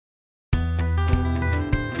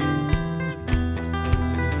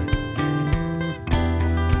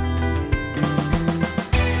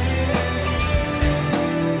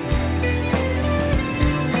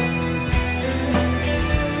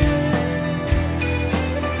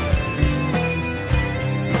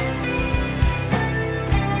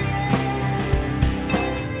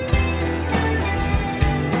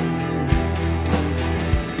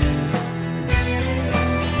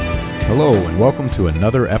Hello, and welcome to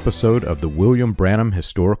another episode of the William Branham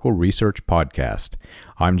Historical Research Podcast.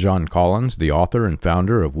 I'm John Collins, the author and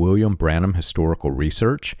founder of William Branham Historical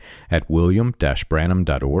Research at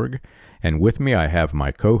william-branham.org, and with me I have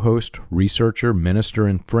my co-host, researcher, minister,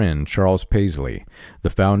 and friend Charles Paisley,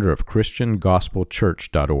 the founder of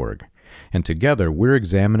ChristianGospelChurch.org. And together we're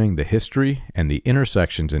examining the history and the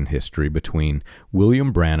intersections in history between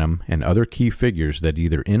William Branham and other key figures that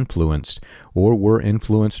either influenced or were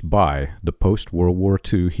influenced by the post-World War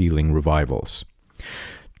II healing revivals.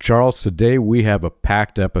 Charles, today we have a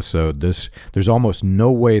packed episode. There's almost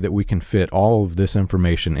no way that we can fit all of this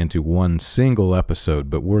information into one single episode,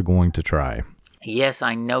 but we're going to try. Yes,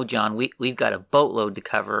 I know, John. We've got a boatload to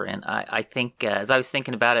cover, and I think as I was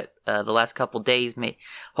thinking about it the last couple of days,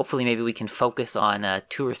 hopefully maybe we can focus on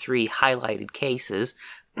 2 or 3 highlighted cases,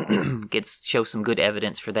 show some good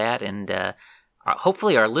evidence for that, and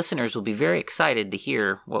hopefully our listeners will be very excited to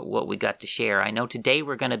hear what we got to share. I know today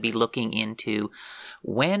we're going to be looking into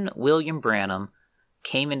when William Branham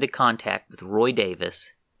came into contact with Roy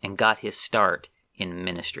Davis and got his start in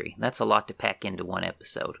ministry. That's a lot to pack into one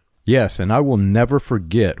episode. Yes, and I will never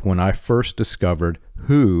forget when I first discovered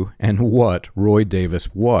who and what Roy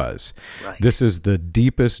Davis was. Right. This is the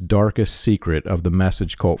deepest, darkest secret of the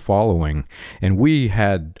message cult following, and we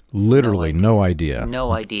had literally no idea.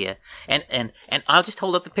 No idea. And I'll just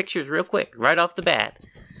hold up the pictures real quick, right off the bat.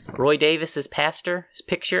 Roy Davis as pastor, his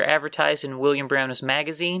picture advertised in William Branham's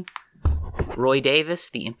magazine. Roy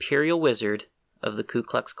Davis, the Imperial Wizard of the Ku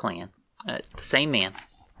Klux Klan. It's the same man.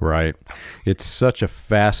 Right. It's such a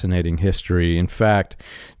fascinating history. In fact,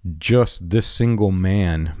 just this single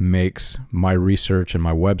man makes my research and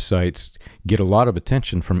my websites get a lot of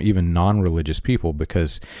attention from even non-religious people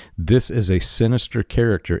because this is a sinister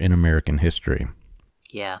character in American history.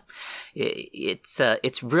 Yeah.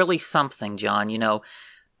 It's really something, John. You know,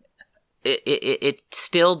 it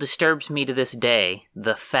still disturbs me to this day,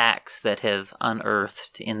 the facts that have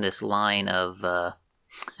unearthed in this line of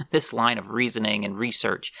reasoning and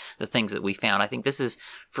research, the things that we found. I think this is,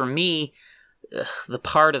 for me, the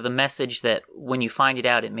part of the message that when you find it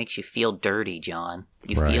out, it makes you feel dirty, John.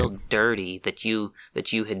 You feel dirty that you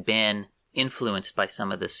had been influenced by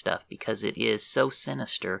some of this stuff because it is so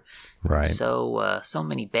sinister. Right. So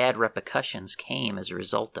many bad repercussions came as a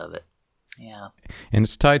result of it. Yeah. And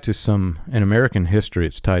it's tied to in American history,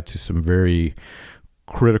 it's tied to some very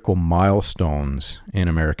critical milestones in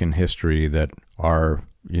American history that are,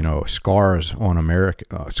 scars on America,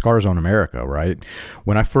 right?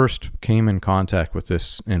 When I first came in contact with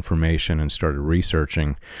this information and started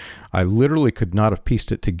researching, I literally could not have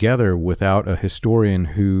pieced it together without a historian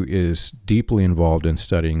who is deeply involved in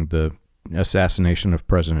studying the assassination of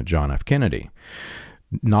President John F. Kennedy.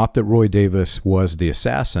 Not that Roy Davis was the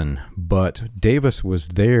assassin, but Davis was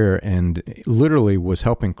there and literally was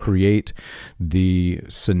helping create the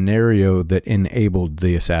scenario that enabled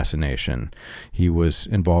the assassination. He was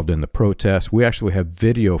involved in the protests. We actually have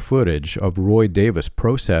video footage of Roy Davis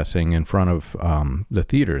protesting in front of the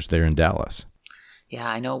theaters there in Dallas. Yeah,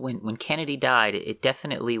 I know when Kennedy died, it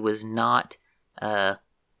definitely was not a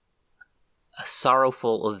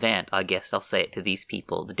sorrowful event, I guess I'll say it to these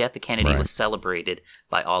people. The death of Kennedy was celebrated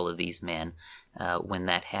by all of these men when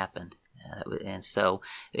that happened. And so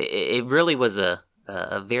it really was a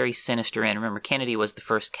very sinister end. Remember, Kennedy was the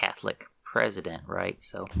first Catholic president, right?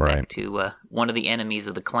 So back to one of the enemies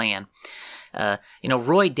of the Klan.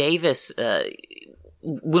 Roy Davis,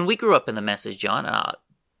 when we grew up in the message, John,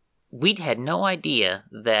 we'd had no idea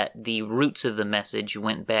that the roots of the message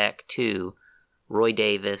went back to Roy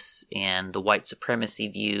Davis and the white supremacy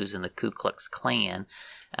views and the Ku Klux Klan,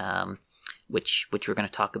 which we're going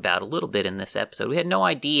to talk about a little bit in this episode. We had no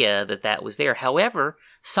idea that was there. However,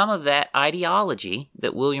 some of that ideology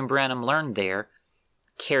that William Branham learned there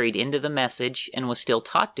carried into the message and was still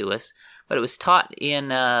taught to us, but it was taught in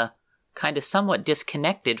kind of somewhat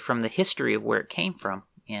disconnected from the history of where it came from.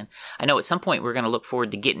 And I know at some point we're going to look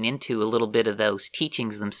forward to getting into a little bit of those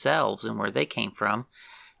teachings themselves and where they came from.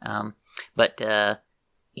 But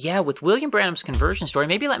with William Branham's conversion story,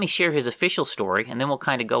 maybe let me share his official story, and then we'll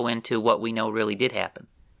kind of go into what we know really did happen.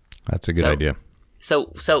 That's a good idea.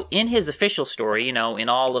 So in his official story, in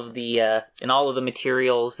all of the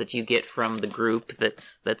materials that you get from the group,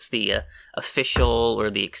 that's the official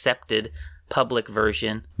or the accepted public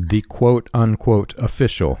version. The quote-unquote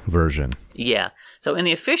official version. Yeah. So in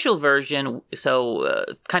the official version,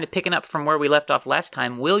 kind of picking up from where we left off last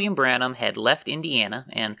time, William Branham had left Indiana,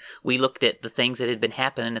 and we looked at the things that had been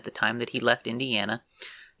happening at the time that he left Indiana.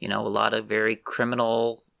 A lot of very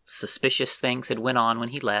criminal, suspicious things had went on when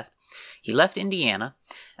he left. He left Indiana,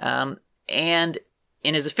 and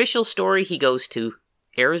In his official story, he goes to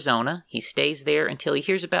Arizona. He stays there until he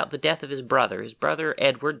hears about the death of his brother. His brother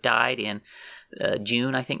Edward died in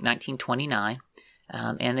June, I think, 1929.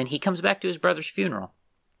 And then he comes back to his brother's funeral.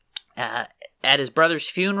 At his brother's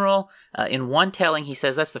funeral, in one telling, he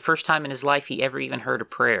says that's the first time in his life he ever even heard a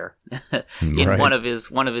prayer in Right. one of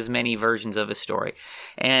his many versions of his story.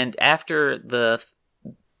 And after the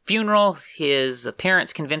funeral, his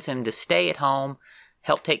parents convince him to stay at home,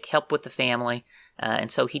 help with the family,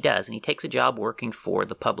 and so he does. And he takes a job working for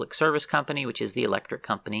the Public Service Company, which is the electric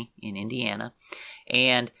company in Indiana.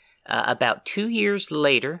 And about 2 years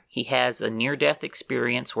later, he has a near-death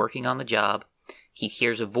experience working on the job. He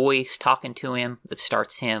hears a voice talking to him that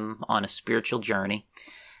starts him on a spiritual journey.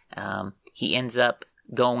 He ends up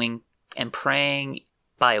going and praying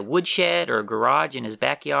by a woodshed or a garage in his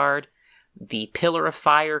backyard. The pillar of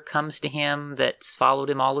fire comes to him that's followed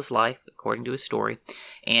him all his life, according to his story.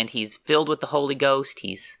 And he's filled with the Holy Ghost.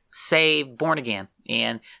 He's saved, born again.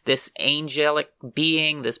 And this angelic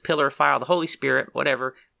being, this pillar of fire, the Holy Spirit,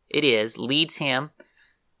 whatever it is, leads him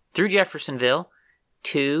through Jeffersonville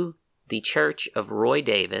to the Church of Roy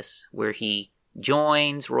Davis, where he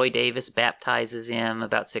joins Roy Davis, baptizes him,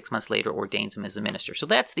 about 6 months later ordains him as a minister. So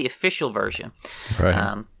that's the official version.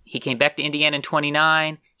 Right. He came back to Indiana in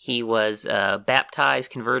 29. He was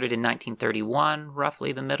baptized, converted in 1931,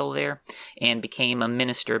 roughly the middle there, and became a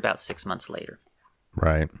minister about 6 months later.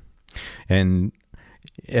 Right. And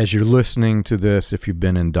as you're listening to this, if you've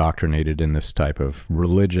been indoctrinated in this type of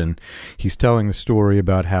religion, he's telling the story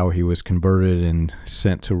about how he was converted and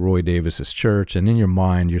sent to Roy Davis's church. And in your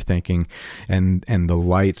mind, you're thinking, and the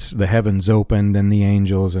lights, the heavens opened, and the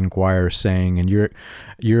angels and choirs sang, and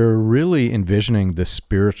you're really envisioning this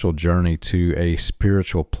spiritual journey to a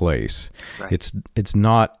spiritual place. Right. It's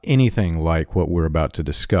not anything like what we're about to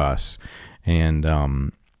discuss. And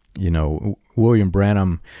William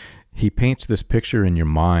Branham, he paints this picture in your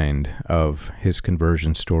mind of his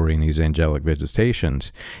conversion story and these angelic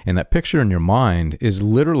visitations. And that picture in your mind is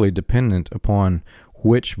literally dependent upon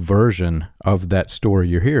which version of that story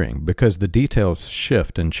you're hearing, because the details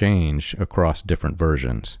shift and change across different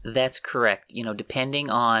versions. That's correct. Depending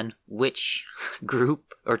on which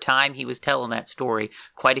group or time he was telling that story,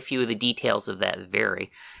 quite a few of the details of that vary.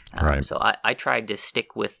 Right. So I tried to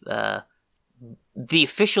stick with the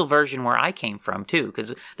official version where I came from too,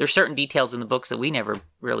 because there's certain details in the books that we never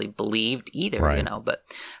really believed either, Right. But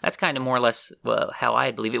that's kind of more or less how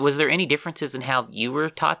I believe it. Was there any differences in how you were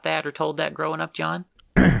taught that or told that growing up, John?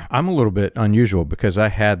 I'm a little bit unusual because I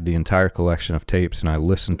had the entire collection of tapes and I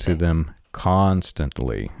listened to them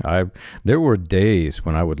constantly. There were days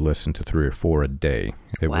when I would listen to 3 or 4 a day.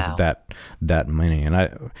 It was that many, and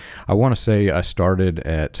I want to say I started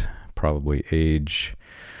at probably age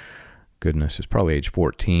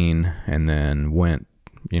 14, and then went,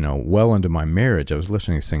 well into my marriage. I was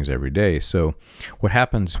listening to these things every day. So what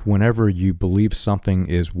happens whenever you believe something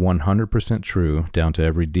is 100% true down to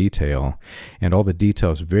every detail, and all the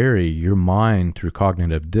details vary, your mind, through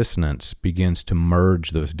cognitive dissonance, begins to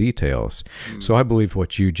merge those details. So I believed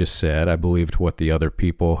what you just said. I believed what the other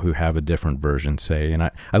people who have a different version say, and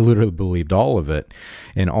I literally believed all of it.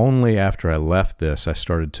 And only after I left this, I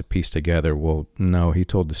started to piece together, well, no, he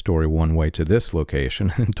told the story one way to this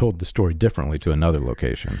location and told the story differently to another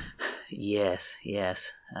location. Yes.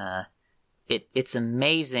 It's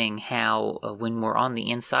amazing how when we're on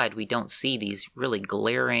the inside, we don't see these really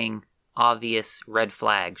glaring, obvious red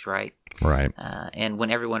flags, right? Right. And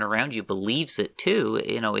when everyone around you believes it too,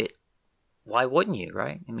 why wouldn't you,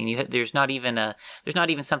 right? I mean, there's not even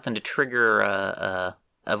something to trigger a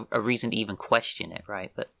reason to even question it,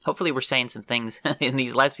 right? But hopefully we're saying some things in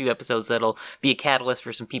these last few episodes that'll be a catalyst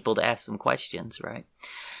for some people to ask some questions, right?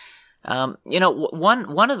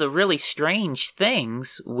 One of the really strange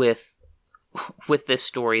things with this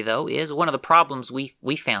story, though, is one of the problems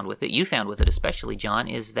we found with it, you found with it especially, John,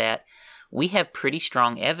 is that we have pretty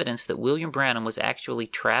strong evidence that William Branham was actually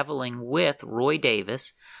traveling with Roy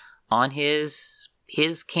Davis on his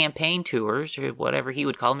campaign tours, or whatever he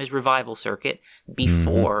would call them, his revival circuit,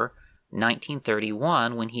 before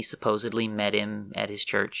 1931, when he supposedly met him at his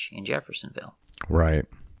church in Jeffersonville. Right.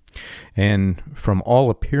 And from all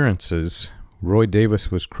appearances, Roy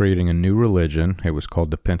Davis was creating a new religion. It was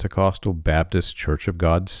called the Pentecostal Baptist Church of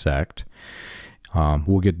God sect.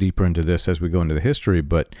 We'll get deeper into this as we go into the history,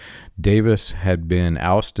 but Davis had been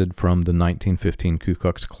ousted from the 1915 Ku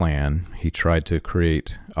Klux Klan. He tried to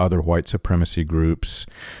create other white supremacy groups,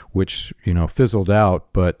 which, fizzled out,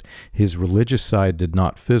 but his religious side did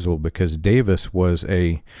not fizzle because Davis was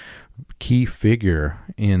a key figure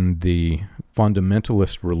in the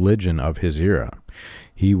fundamentalist religion of his era.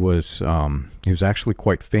 He was actually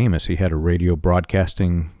quite famous. He had a radio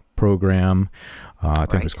broadcasting program. I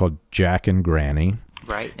think it was called Jack and Granny.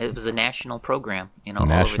 Right. It was a national program, all over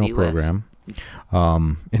National the U.S. program.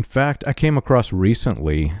 In fact, I came across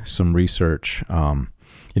recently some research.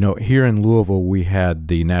 Here in Louisville, we had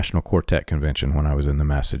the National Quartet Convention when I was in the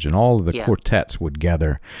message, and all of the quartets would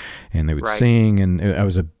gather, and they would sing, and it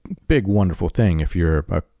was a big, wonderful thing if you're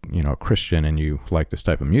a Christian and you like this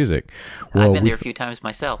type of music. Well, I've been there a few times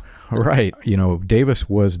myself. Right. Davis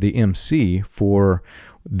was the MC for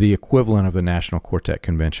the equivalent of the National Quartet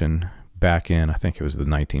Convention back in, I think it was the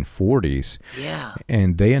 1940s. Yeah.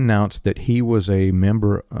 And they announced that he was a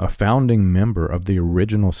founding member of the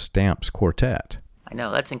original Stamps Quartet. I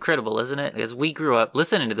know, that's incredible, isn't it? Because we grew up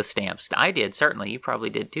listening to the Stamps. I did, certainly. You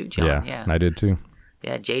probably did too, John. Yeah. I did too.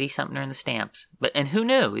 Yeah, J.D. Sumner and the Stamps. And who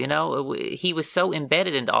knew, he was so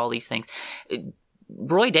embedded into all these things.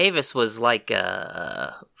 Roy Davis was like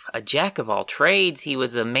a jack of all trades. He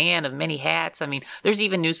was a man of many hats. I mean, there's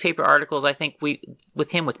even newspaper articles, I think,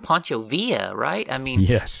 with him with Pancho Villa, right? I mean,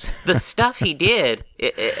 yes. The stuff he did,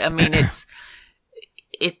 it's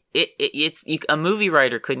a movie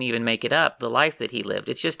writer couldn't even make it up, the life that he lived.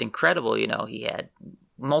 It's just incredible, he had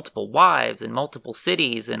multiple wives in multiple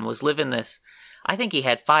cities and was living this, I think he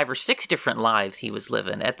had 5 or 6 different lives he was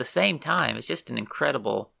living at the same time. It's just an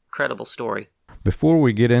incredible story. Before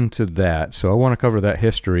we get into that, so I want to cover that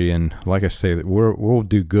history, and like I say, we'll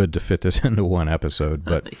do good to fit this into one episode,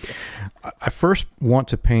 but I first want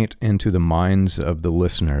to paint into the minds of the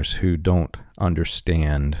listeners who don't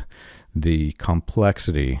understand the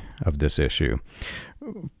complexity of this issue.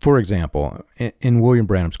 For example, in William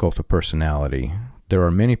Branham's Cult of Personality, there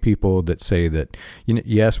are many people that say that,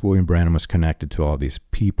 yes, William Branham was connected to all these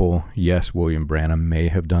people. Yes, William Branham may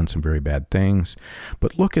have done some very bad things,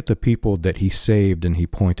 but look at the people that he saved and he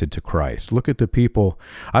pointed to Christ. Look at the people.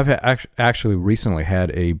 I've actually recently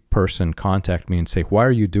had a person contact me and say, "Why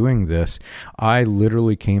are you doing this?" I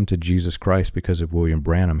literally came to Jesus Christ because of William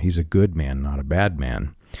Branham. He's a good man, not a bad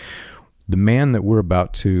man. The man that we're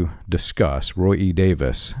about to discuss, Roy E.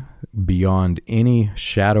 Davis, beyond any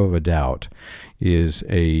shadow of a doubt, is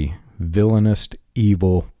a villainous,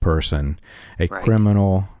 evil person, a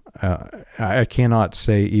criminal. I cannot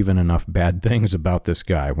say even enough bad things about this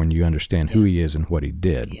guy when you understand who he is and what he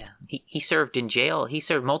did. Yeah, he served in jail. He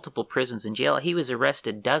served multiple prisons in jail. He was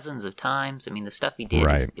arrested dozens of times. I mean, the stuff he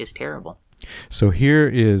did is terrible. So here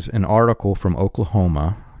is an article from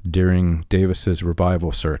Oklahoma during Davis's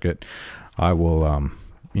revival circuit. I will,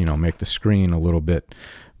 make the screen a little bit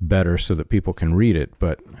better so that people can read it,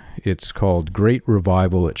 but it's called Great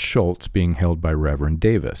Revival at Schultz, being held by Reverend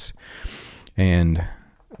Davis. And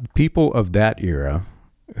people of that era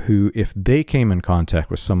who, if they came in contact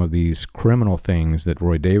with some of these criminal things that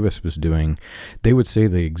Roy Davis was doing, they would say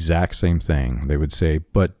the exact same thing. They would say,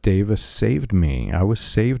 "But Davis saved me. I was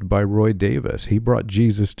saved by Roy Davis. He brought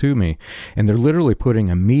Jesus to me." And they're literally putting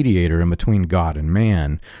a mediator in between God and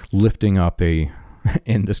man, lifting up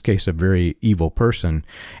in this case, a very evil person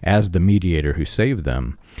as the mediator who saved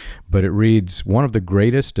them. But it reads, "One of the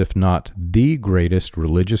greatest, if not the greatest,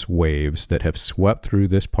 religious waves that have swept through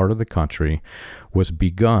this part of the country was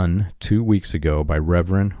begun 2 weeks ago by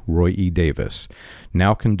Reverend Roy E. Davis,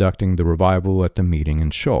 now conducting the revival at the meeting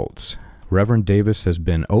in Schultz. Reverend Davis has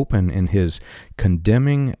been open in his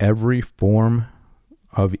condemning every form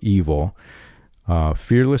of evil,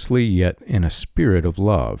 fearlessly yet in a spirit of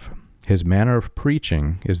love. His manner of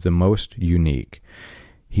preaching is the most unique.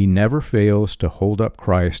 He never fails to hold up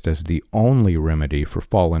Christ as the only remedy for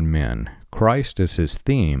fallen men. Christ is his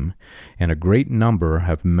theme, and a great number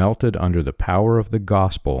have melted under the power of the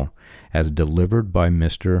gospel as delivered by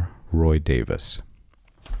Mr. Roy Davis."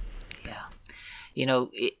 Yeah.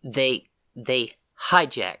 They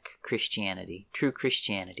hijack Christianity, true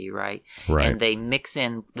Christianity, right? Right. And they mix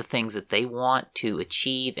in the things that they want to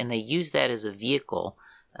achieve, and they use that as a vehicle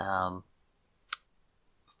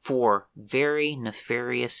for very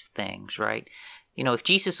nefarious things, right? If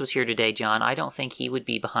Jesus was here today, John, I don't think he would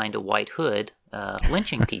be behind a white hood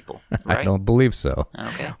lynching people, right? I don't believe so.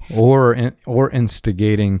 Okay. Or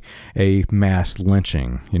instigating a mass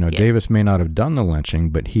lynching. Yes. Davis may not have done the lynching,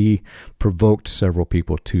 but he provoked several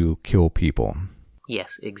people to kill people.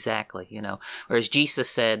 Yes, exactly. Whereas Jesus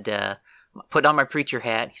said, "Put on my preacher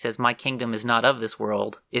hat." He says, "My kingdom is not of this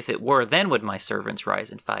world. If it were, then would my servants rise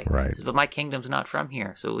and fight." Right. But my kingdom's not from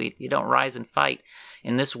here, so you don't rise and fight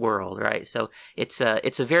in this world, right? So it's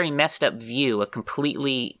a very messed up view, a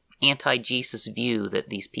completely anti-Jesus view that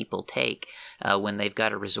these people take when they've got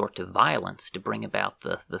to resort to violence to bring about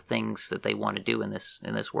the things that they want to do in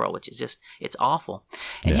this world, which is just, it's awful.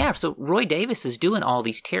 And so Roy Davis is doing all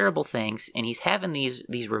these terrible things, and he's having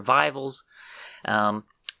these revivals,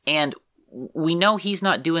 and we know he's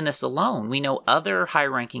not doing this alone. We know other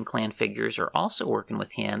high-ranking Klan figures are also working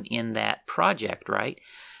with him in that project, right?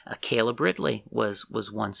 Caleb Ridley was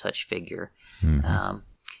one such figure. Mm-hmm.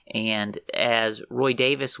 And as Roy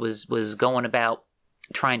Davis was going about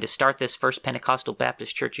trying to start this First Pentecostal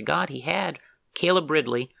Baptist Church of God, he had Caleb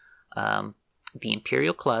Ridley, the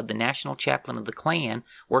Imperial Club, the national chaplain of the Klan,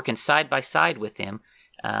 working side by side with him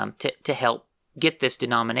to help get this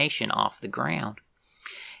denomination off the ground.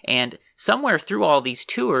 And somewhere through all these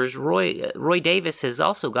tours, Roy Davis has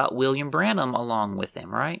also got William Branham along with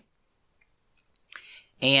him, right?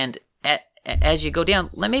 And as you go down,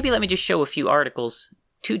 let me just show a few articles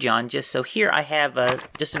too, John. Just so here I have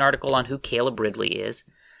just an article on who Caleb Ridley is.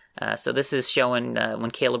 So this is showing when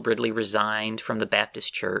Caleb Ridley resigned from the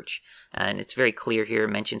Baptist Church, and it's very clear here. It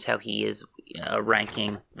mentions how he is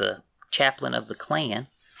ranking the chaplain of the Klan,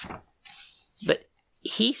 but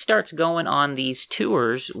he starts going on these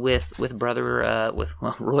tours with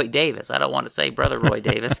Roy Davis. I don't want to say brother Roy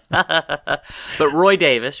Davis, but Roy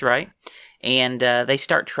Davis, right? And they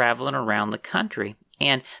start traveling around the country.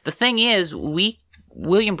 And the thing is,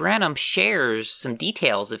 William Branham shares some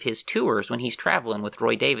details of his tours when he's traveling with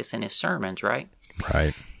Roy Davis in his sermons, right?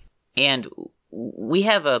 Right. And we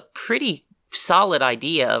have a pretty solid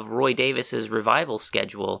idea of Roy Davis's revival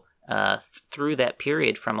schedule through that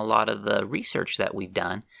period from a lot of the research that we've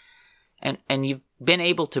done. And you've been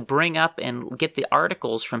able to bring up and get the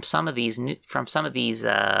articles from some of these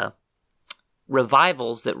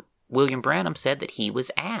revivals that William Branham said that he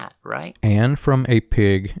was at, right? And from a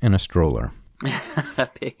pig in a stroller.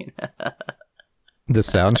 This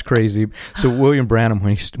sounds crazy. So William Branham,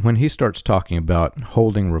 when he starts talking about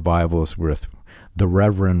holding revivals with the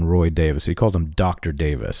Reverend Roy Davis, he called him Dr.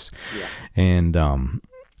 Davis. Yeah. And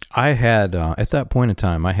I had, at that point in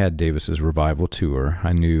time, I had Davis's revival tour.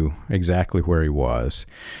 I knew exactly where he was.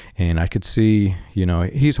 And I could see,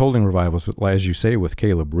 he's holding revivals, as you say, with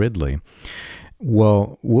Caleb Ridley.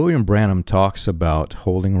 Well, William Branham talks about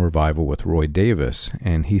holding a revival with Roy Davis,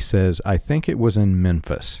 and he says, I think it was in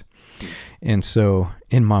Memphis. And so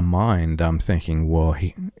in my mind, I'm thinking, well,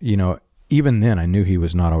 even then I knew he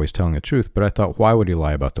was not always telling the truth, but I thought, why would he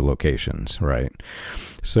lie about the locations, right?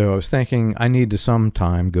 So I was thinking, I need to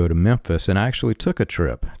sometime go to Memphis, and I actually took a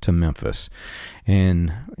trip to Memphis.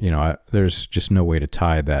 And, there's just no way to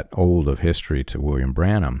tie that old of history to William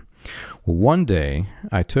Branham. Well, one day,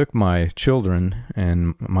 I took my children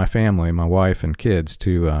and my family, my wife and kids,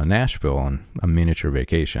 to Nashville on a miniature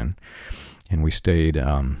vacation. And we stayed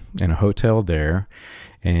in a hotel there.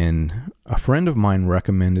 And a friend of mine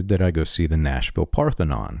recommended that I go see the Nashville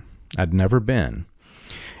Parthenon. I'd never been.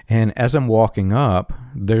 And as I'm walking up,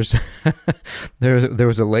 there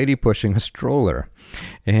was a lady pushing a stroller.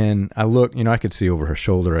 And I looked, I could see over her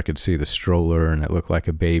shoulder, I could see the stroller, and it looked like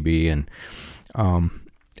a baby. And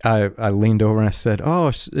I leaned over and I said, oh,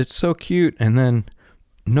 it's so cute. And then,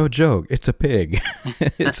 no joke, it's a pig.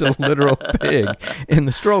 It's a literal pig in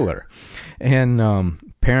the stroller. And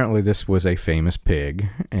apparently this was a famous pig,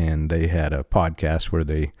 and they had a podcast where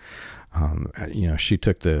they, she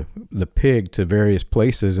took the pig to various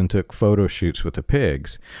places and took photo shoots with the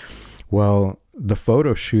pigs. Well, the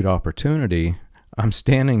photo shoot opportunity, I'm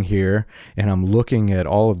standing here and I'm looking at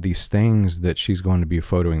all of these things that she's going to be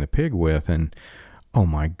photoing the pig with, and oh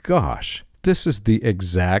my gosh, this is the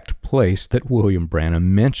exact place that William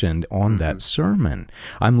Branham mentioned on that sermon.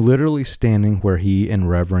 I'm literally standing where he and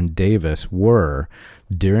Reverend Davis were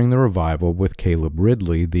during the revival with Caleb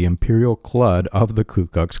Ridley, the Imperial Club of the Ku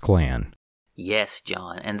Klux Klan. Yes,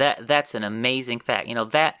 John, and that's an amazing fact.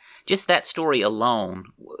 That story alone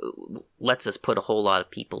lets us put a whole lot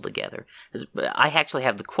of people together. I actually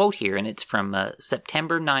have the quote here, and it's from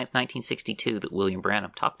September 9th, 1962, that William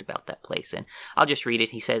Branham talked about that place. And I'll just read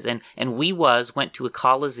it. He says, and we went to a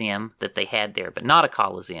coliseum that they had there, but not a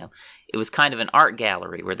coliseum. It was kind of an art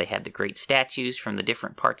gallery where they had the great statues from the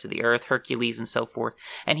different parts of the earth, Hercules and so forth.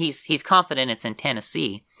 And he's confident it's in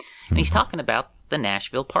Tennessee. And he's talking about the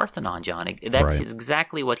Nashville Parthenon, John. That's right.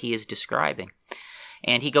 Exactly what he is describing.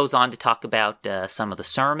 And he goes on to talk about some of the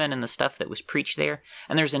sermon and the stuff that was preached there.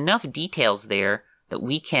 And there's enough details there that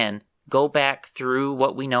we can go back through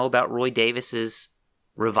what we know about Roy Davis's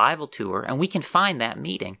revival tour, and we can find that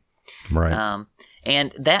meeting. Right.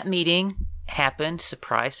 And that meeting happened,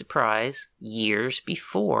 surprise, surprise, years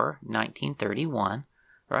before 1931,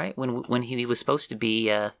 right? When he was supposed to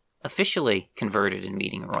be officially converted in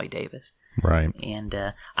meeting Roy Davis. Right.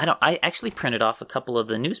 And I actually printed off a couple of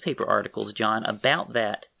the newspaper articles, John, about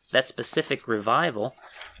that specific revival.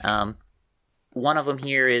 One of them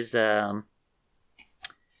here is, let's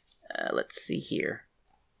see here.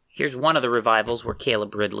 Here's one of the revivals where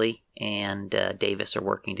Caleb Ridley and Davis are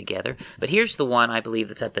working together. But here's the one, I believe,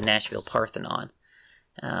 that's at the Nashville Parthenon,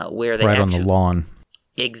 where they on the lawn.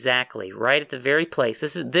 Exactly, right at the very place.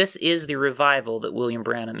 This is the revival that William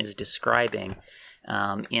Branham is describing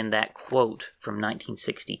in that quote from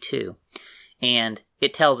 1962. And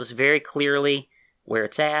it tells us very clearly where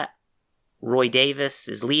it's at. Roy Davis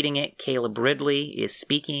is leading it. Caleb Ridley is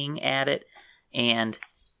speaking at it. And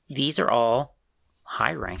these are all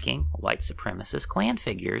high-ranking white supremacist Klan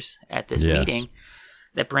figures at this meeting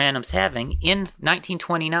that Branham's having in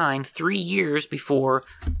 1929, 3 years before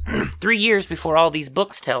all these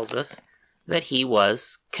books tells us that he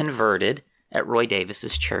was converted at Roy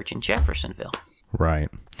Davis's church in Jeffersonville. Right.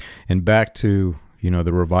 And back to,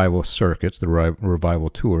 the revival circuits, the revival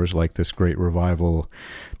tours, like this great revival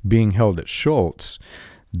being held at Schultz.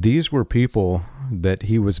 These were people that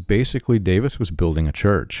Davis was building a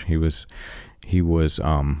church. He was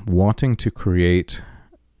wanting to create,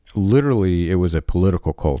 literally it was a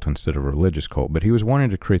political cult instead of a religious cult, but he was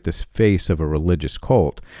wanting to create this face of a religious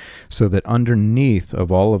cult so that underneath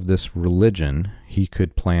of all of this religion, he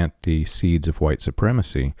could plant the seeds of white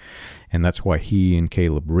supremacy. And that's why he and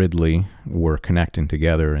Caleb Ridley were connecting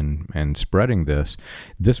together and spreading this.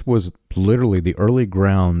 This was literally the early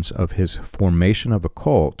grounds of his formation of a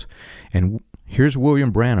cult. And here's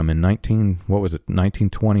William Branham in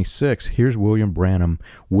 1926. Here's William Branham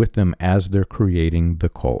with them as they're creating the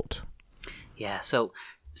cult. Yeah, so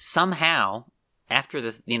somehow, after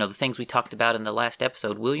the things we talked about in the last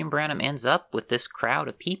episode, William Branham ends up with this crowd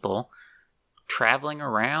of people traveling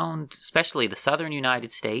around, especially the southern United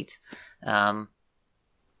States,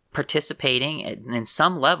 participating in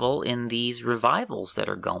some level in these revivals that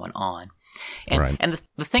are going on. And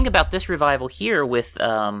the thing about this revival here with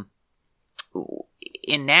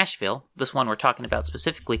in Nashville, this one we're talking about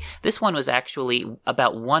specifically, this one was actually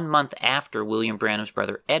about 1 month after William Branham's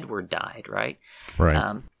brother Edward died, right?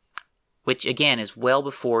 Right. Which, again, is well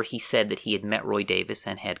before he said that he had met Roy Davis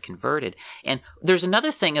and had converted. And there's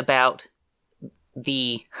another thing about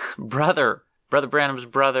the Brother Branham's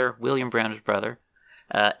brother, William Branham's brother,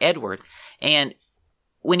 Edward. And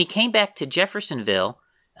when he came back to Jeffersonville,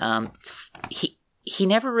 he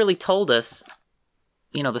never really told us,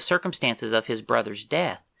 the circumstances of his brother's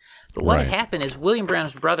death. But what had happened is William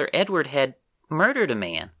Branham's brother, Edward, had murdered a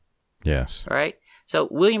man. Yes. Right? So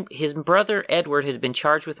his brother, Edward, had been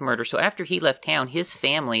charged with murder. So after he left town, his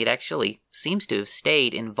family, it actually seems to have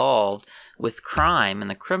stayed involved with crime and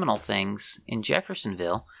the criminal things in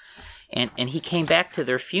Jeffersonville. And he came back to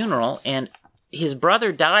their funeral, and his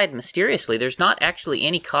brother died mysteriously. There's not actually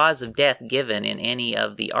any cause of death given in any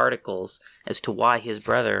of the articles as to why his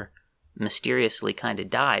brother mysteriously kind of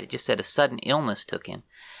died. It just said a sudden illness took him.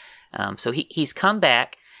 So he's come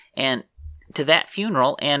back and to that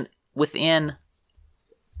funeral, and within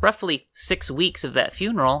roughly 6 weeks of that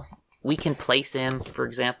funeral, we can place him, for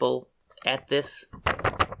example, at this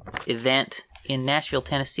event in Nashville,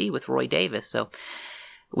 Tennessee with Roy Davis. So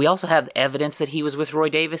we also have evidence that he was with Roy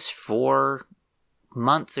Davis for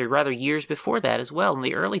months, or rather years before that as well, in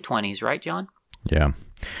the early 20s, right, John? Yeah.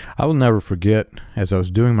 I will never forget, as I was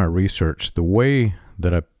doing my research, the way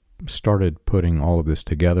that I started putting all of this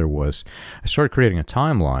together was I started creating a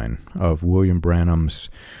timeline of William Branham's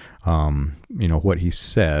what he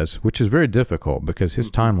says, which is very difficult because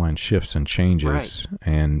his timeline shifts and changes,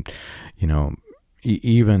 and,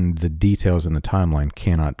 even the details in the timeline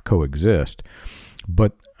cannot coexist.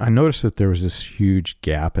 But I noticed that there was this huge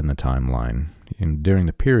gap in the timeline. During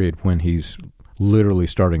the period when he's literally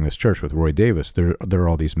starting this church with Roy Davis, there are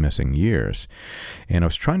all these missing years. And I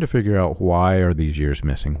was trying to figure out, why are these years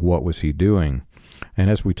missing? What was he doing?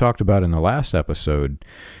 And as we talked about in the last episode,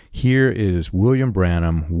 here is William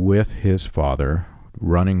Branham with his father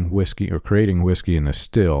running whiskey, or creating whiskey in the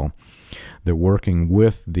still. They're working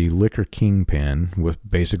with the liquor kingpin, with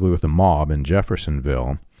the mob in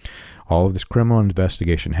Jeffersonville. All of this criminal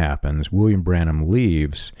investigation happens. William Branham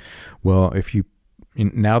leaves. Well,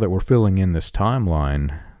 now that we're filling in this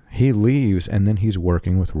timeline, he leaves, and then he's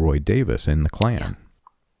working with Roy Davis in the Klan.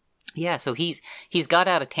 Yeah, so he's got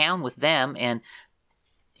out of town with them, and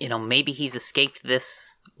maybe he's escaped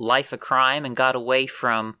this life of crime and got away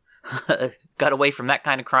from that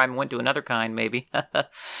kind of crime and went to another kind, maybe.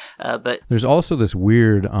 But there's also this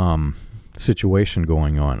weird situation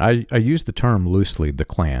going on. I use the term loosely, the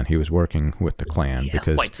Klan. He was working with the Klan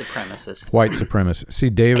because white supremacists. White supremacists. See,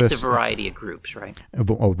 Davis. It's a variety of groups, right? A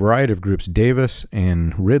variety of groups. Davis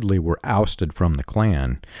and Ridley were ousted from the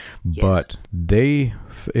Klan, but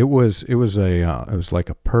it was like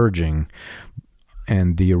a purging,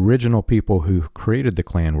 and the original people who created the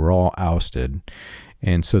Klan were all ousted.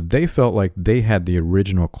 And so they felt like they had the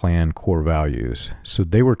original Klan core values. So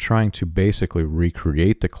they were trying to basically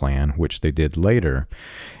recreate the Klan, which they did later.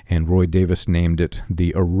 And Roy Davis named it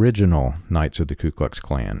the original Knights of the Ku Klux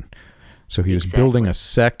Klan. So he was building a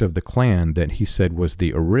sect of the Klan that he said was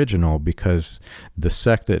the original, because the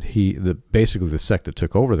sect that basically the sect that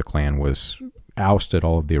took over the Klan was ousted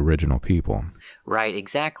all of the original people. Right,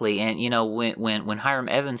 exactly. And when Hiram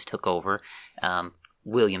Evans took over,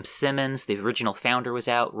 William Simmons, the original founder, was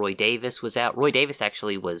out. Roy Davis was out. Roy Davis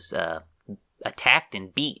actually was attacked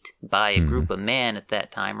and beat by a group of men at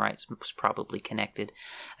that time, right? So it was probably connected.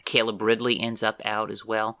 Caleb Ridley ends up out as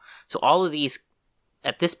well. So all of these,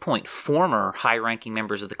 at this point, former high-ranking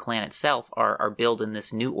members of the Klan itself are building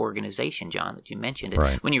this new organization, John, that you mentioned.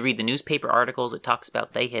 And when you read the newspaper articles, it talks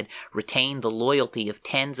about they had retained the loyalty of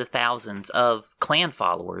tens of thousands of Klan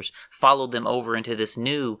followers, followed them over into this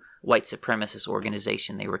new white supremacist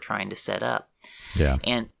organization they were trying to set up. Yeah.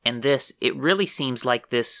 And this, it really seems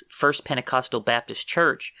like this First Pentecostal Baptist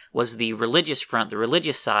Church was the religious front, the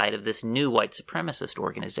religious side of this new white supremacist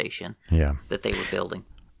organization that they were building.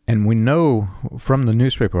 And we know from the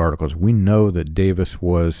newspaper articles, we know that Davis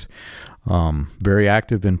was very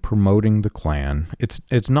active in promoting the Klan.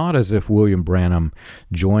 It's not as if William Branham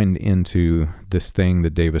joined into this thing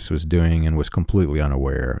that Davis was doing and was completely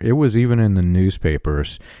unaware. It was even in the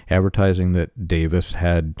newspapers advertising that Davis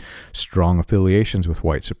had strong affiliations with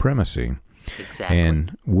white supremacy. Exactly.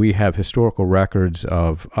 And we have historical records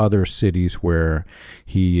of other cities where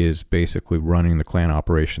he is basically running the Klan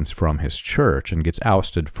operations from his church and gets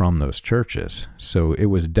ousted from those churches. So it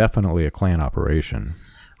was definitely a Klan operation.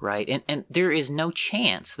 Right. And there is no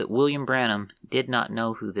chance that William Branham did not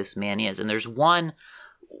know who this man is. And there's one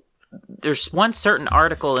certain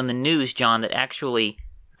article in the news, John, that actually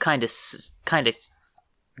kind of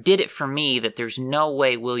did it for me, that there's no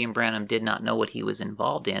way William Branham did not know what he was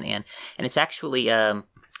involved in. And it's actually, I'll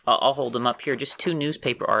hold them up here, just two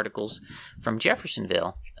newspaper articles from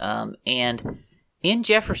Jeffersonville. And in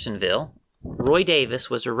Jeffersonville, Roy Davis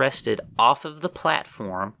was arrested off of the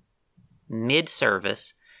platform,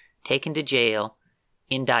 mid-service, taken to jail,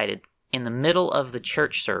 indicted. In the middle of the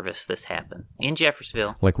church service, this happened in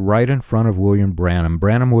Jeffersonville. Like right in front of William Branham.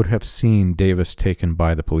 Branham would have seen Davis taken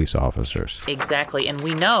by the police officers. Exactly. And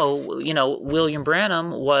we know, William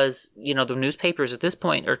Branham was, the newspapers at this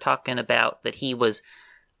point are talking about that he was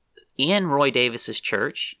in Roy Davis's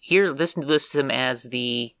church. Here, this lists him as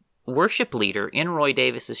the worship leader in Roy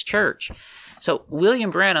Davis's church. So William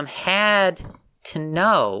Branham had to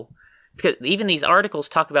know, because even these articles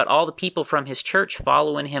talk about all the people from his church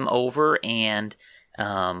following him over and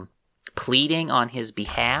pleading on his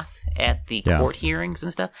behalf at the court hearings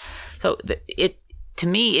and stuff. So to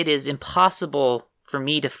me, it is impossible for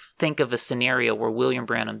me to think of a scenario where William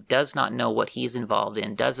Branham does not know what he's involved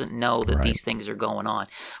in, doesn't know that these things are going on.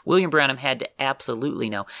 William Branham had to absolutely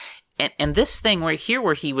know. And this thing right here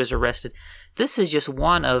where he was arrested, this is just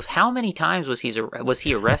one of how many times was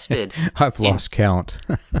he arrested? I've lost count.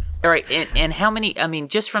 All right, and how many? I mean,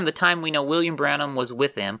 just from the time we know William Branham was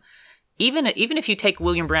with him, even if you take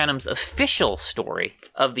William Branham's official story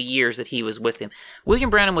of the years that he was with him, William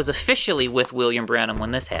Branham was officially with William Branham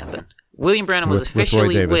when this happened. William Branham was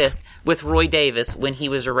officially with Roy Davis when he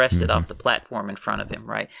was arrested off the platform in front of him,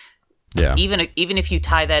 right? Yeah. Even if you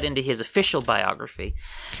tie that into his official biography,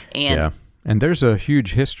 and And there's a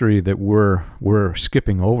huge history that we're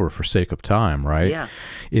skipping over for sake of time, right? Yeah.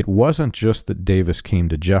 It wasn't just that Davis came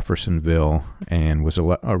to Jeffersonville and was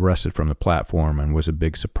arrested from the platform and was a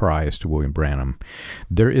big surprise to William Branham.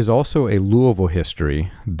 There is also a Louisville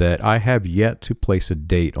history that I have yet to place a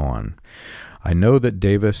date on. I know that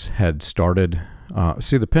Davis had started...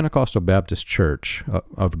 the Pentecostal Baptist Church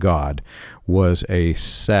of God was a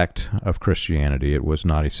sect of Christianity. It was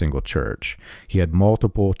not a single church. He had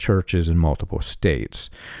multiple churches in multiple states.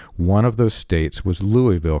 One of those states was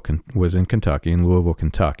Louisville, was in Kentucky, in Louisville,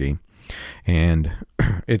 Kentucky. And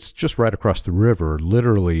it's just right across the river,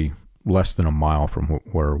 literally less than a mile from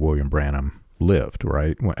where William Branham lived,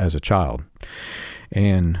 right, as a child.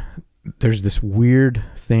 And there's this weird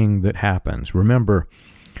thing that happens. Remember,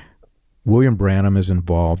 William Branham is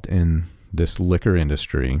involved in this liquor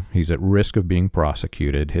industry. He's at risk of being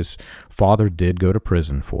prosecuted. His father did go to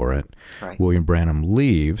prison for it. Right. William Branham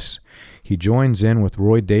leaves. He joins in with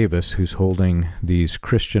Roy Davis, who's holding these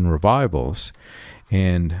Christian revivals.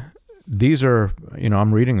 And these are,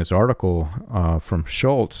 I'm reading this article from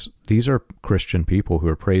Schultz. These are Christian people who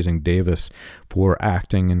are praising Davis for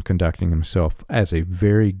acting and conducting himself as a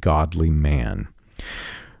very godly man.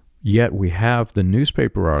 Yet we have the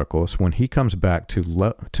newspaper articles when he comes back to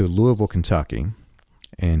Louisville, Kentucky,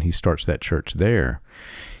 and he starts that church there.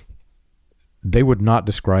 They would not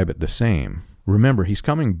describe it the same. Remember, he's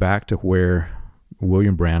coming back to where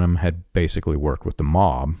William Branham had basically worked with the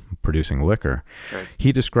mob, producing liquor. Right.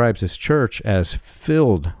 He describes his church as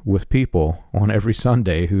filled with people on every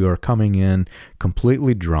Sunday who are coming in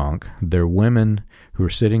completely drunk. They're women who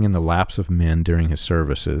are sitting in the laps of men during his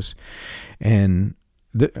services. And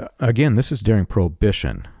again, this is during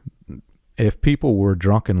Prohibition. If people were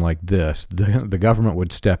drunken like this, the government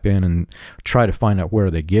would step in and try to find out where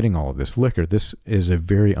they're getting all of this liquor. This is a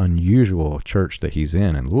very unusual church that he's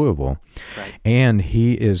in Louisville. Right. And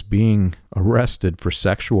he is being arrested for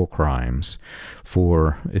sexual crimes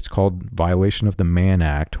it's called violation of the Mann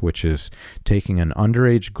Act, which is taking an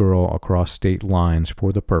underage girl across state lines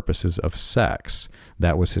for the purposes of sex.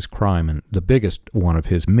 That was his crime, and the biggest one of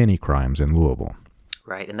his many crimes in Louisville.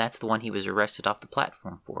 Right, and that's the one he was arrested off the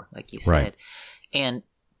platform for, like you said. Right. And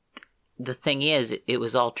the thing is, it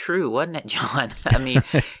was all true, wasn't it, John? I mean,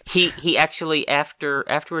 he actually,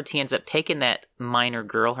 afterwards, he ends up taking that minor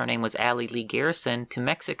girl, her name was Allie Lee Garrison, to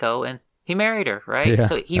Mexico, and he married her, right? Yeah,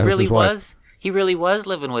 so he really was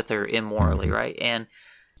living with her immorally, mm-hmm. right? And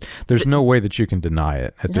there's no way that you can deny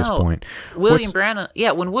it at this point. When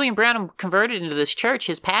William Branham converted into this church,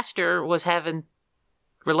 his pastor was having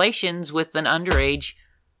relations with an underage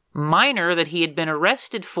minor that he had been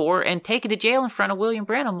arrested for and taken to jail in front of William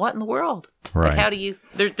Branham. What in the world? Right. Like, how do you...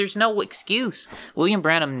 there's no excuse. William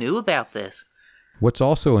Branham knew about this. What's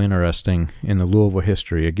also interesting in the Louisville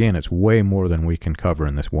history, again, it's way more than we can cover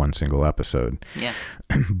in this one single episode. Yeah.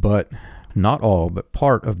 But not all, but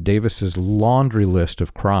part of Davis's laundry list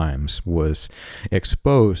of crimes was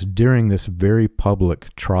exposed during this very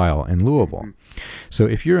public trial in Louisville. Mm-hmm. So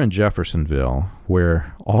if you're in Jeffersonville,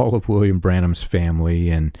 where all of William Branham's family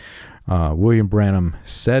and William Branham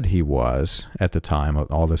said he was at the time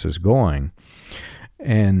all this is going,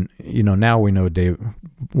 and now we know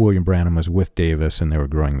William Branham was with Davis and they were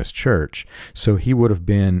growing this church, so he would have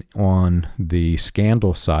been on the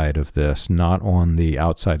scandal side of this, not on the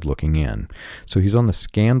outside looking in. So he's on the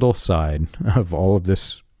scandal side of all of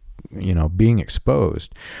this, being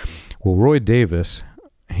exposed. Well, Roy Davis,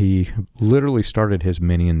 he literally started his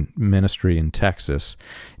ministry in Texas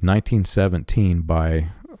in 1917 by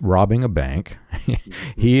robbing a bank.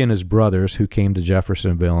 He and his brothers, who came to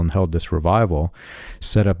Jeffersonville and held this revival,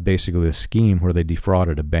 set up basically a scheme where they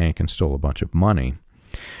defrauded a bank and stole a bunch of money.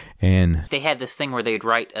 And they had this thing where they'd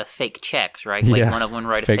write fake checks, right? Like one of them would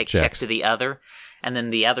write a fake check to the other, and then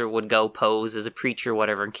the other would go pose as a preacher or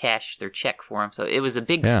whatever and cash their check for him. So it was a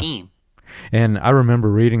big scheme. And I remember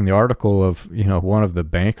reading the article of, one of the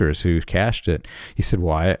bankers who cashed it. He said,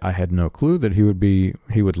 well, I had no clue that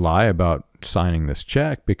he would lie about signing this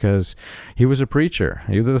check because he was a preacher.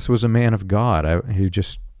 This was a man of God. He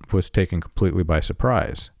just was taken completely by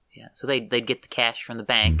surprise. Yeah, so they'd get the cash from the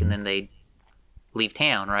bank, mm-hmm. and then they'd leave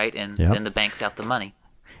town, right? And then the bank's out the money.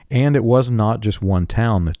 And it was not just one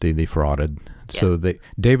town that they defrauded. So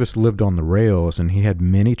Davis lived on the rails, and he had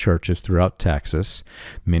many churches throughout Texas,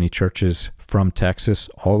 many churches from Texas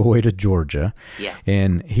all the way to Georgia. Yeah.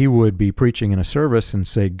 And he would be preaching in a service and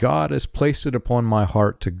say, God has placed it upon my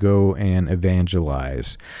heart to go and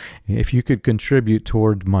evangelize. If you could contribute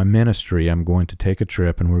toward my ministry, I'm going to take a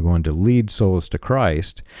trip and we're going to lead souls to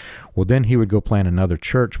Christ. Well, then he would go plant another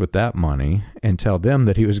church with that money and tell them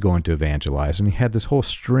that he was going to evangelize. And he had this whole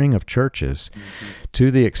string of churches, mm-hmm.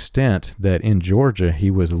 to the extent that in Georgia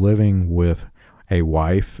he was living with a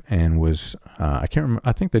wife and was, I can't remember,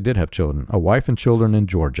 I think they did have children, a wife and children in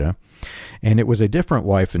Georgia. And it was a different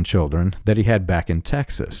wife and children that he had back in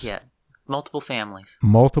Texas. Yeah. Multiple families,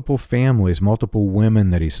 multiple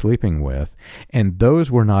women that he's sleeping with. And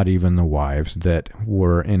those were not even the wives that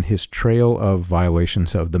were in his trail of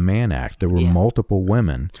violations of the Mann Act. There were multiple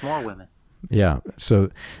women. It's more women. Yeah. So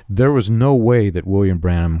there was no way that William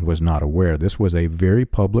Branham was not aware. This was a very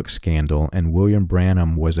public scandal, and William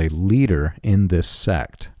Branham was a leader in this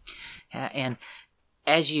sect. And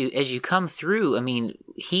as you come through, I mean,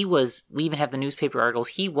 we even have the newspaper articles,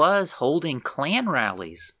 he was holding Klan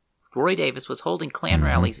rallies. Roy Davis was holding Klan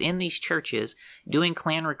rallies in these churches, doing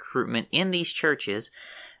Klan recruitment in these churches.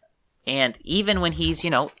 And even when he's,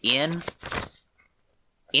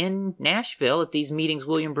 in Nashville at these meetings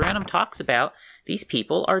William Branham talks about, these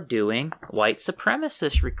people are doing white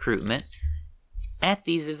supremacist recruitment at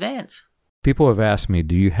these events. People have asked me,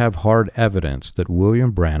 do you have hard evidence that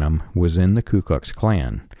William Branham was in the Ku Klux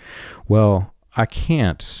Klan? Well, I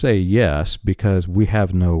can't say yes because we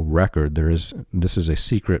have no record. This is a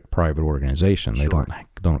secret private organization. They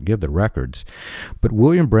don't give the records. But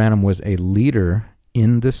William Branham was a leader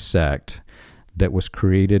in this sect that was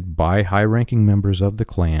created by high-ranking members of the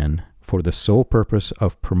Klan for the sole purpose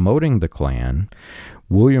of promoting the Klan.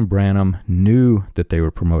 William Branham knew that they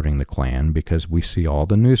were promoting the Klan because we see all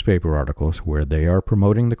the newspaper articles where they are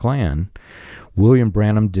promoting the Klan. William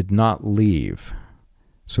Branham did not leave.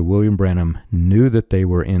 So William Branham knew that they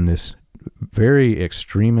were in this very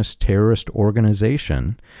extremist terrorist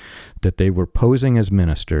organization, that they were posing as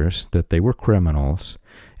ministers, that they were criminals,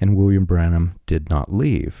 and William Branham did not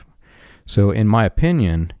leave. So in my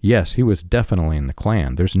opinion, yes, he was definitely in the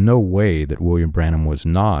Klan. There's no way that William Branham was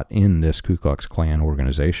not in this Ku Klux Klan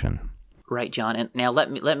organization. Right, John. And now let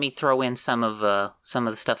me throw in some of the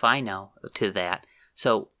stuff I know to that.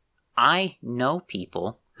 So I know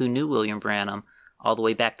people who knew William Branham all the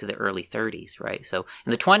way back to the early 30s, right? So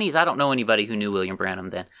in the 20s, I don't know anybody who knew William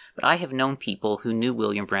Branham then, but I have known people who knew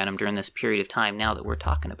William Branham during this period of time now that we're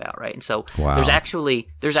talking about, right? And so there's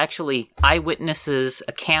actually eyewitnesses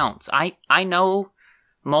accounts. I know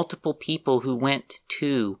multiple people who went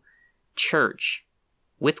to church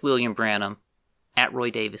with William Branham at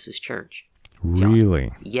Roy Davis's church. John.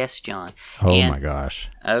 Really? Yes, John. Oh my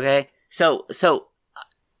gosh. Okay. So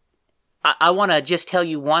I want to just tell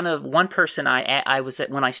you one person I was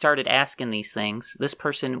at when I started asking these things. This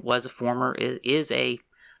person was is a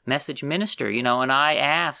message minister, and I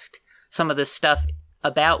asked some of this stuff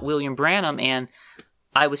about William Branham, and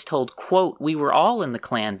I was told, quote, "We were all in the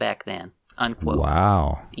Klan back then," unquote.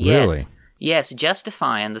 Wow, yes, really? Yes,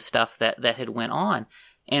 justifying the stuff that had went on.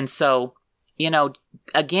 And so,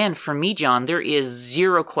 again, for me, John, there is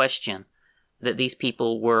zero question that these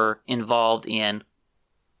people were involved in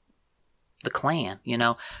the Klan,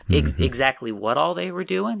 exactly what all they were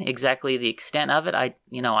doing, exactly the extent of it. I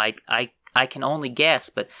can only guess,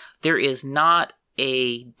 but there is not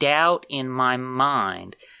a doubt in my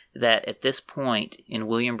mind that at this point in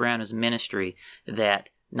William Branham's ministry, that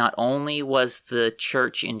not only was the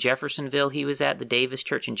church in Jeffersonville he was at, the Davis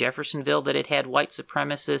Church in Jeffersonville, that it had white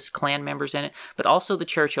supremacist Klan members in it, but also the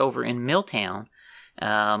church over in Milltown,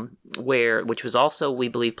 which was also, we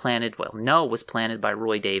believe, was planted by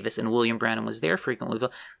Roy Davis, and William Branham was there frequently.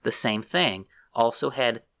 The same thing, also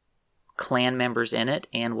had Klan members in it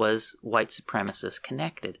and was white supremacist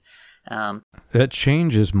connected. That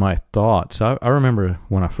changes my thoughts. I remember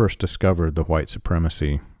when I first discovered the white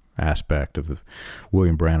supremacy aspect of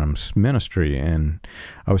William Branham's ministry, and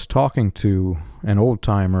I was talking to an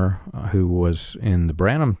old-timer who was in the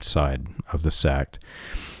Branham side of the sect,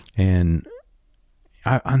 and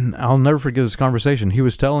I'll never forget this conversation. He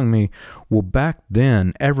was telling me, well, back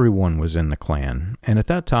then, everyone was in the Klan. And at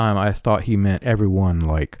that time, I thought he meant everyone,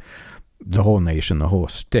 like the whole nation, the whole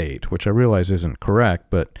state, which I realize isn't correct.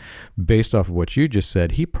 But based off of what you just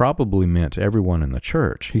said, he probably meant everyone in the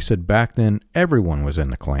church. He said back then, everyone was in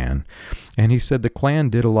the Klan. And he said the Klan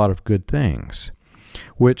did a lot of good things,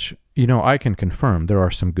 which, I can confirm there are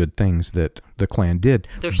some good things that the Klan did.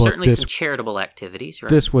 There's certainly some charitable activities, right?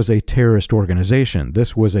 This was a terrorist organization.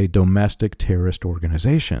 This was a domestic terrorist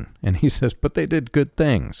organization. And he says, but they did good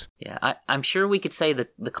things. Yeah, I'm sure we could say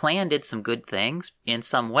that the Klan did some good things in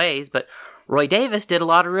some ways, but Roy Davis did a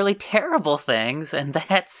lot of really terrible things, and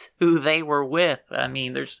that's who they were with. I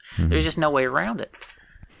mean, there's just no way around it.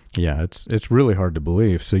 Yeah, it's really hard to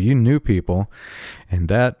believe. So you knew people, and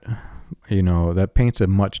that paints a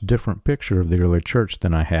much different picture of the early church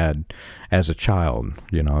than I had as a child.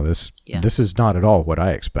 This is not at all what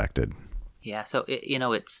I expected. Yeah, so,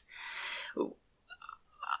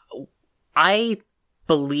 I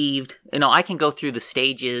believed, I can go through the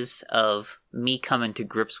stages of me coming to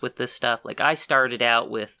grips with this stuff. Like, I started out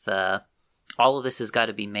with, all of this has got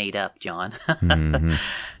to be made up, John. Mm-hmm.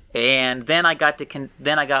 And then I got,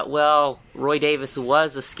 Roy Davis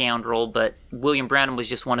was a scoundrel, but William Branham was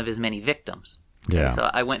just one of his many victims. Okay, yeah. So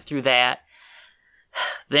I went through that.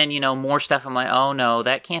 Then, more stuff. I'm like, oh no,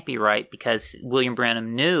 that can't be right, because William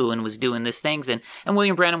Branham knew and was doing these things, and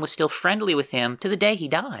William Branham was still friendly with him to the day he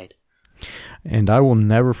died. And I will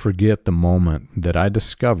never forget the moment that I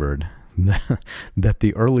discovered that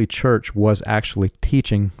the early church was actually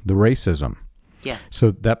teaching the racism. Yeah.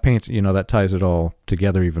 So that paints, that ties it all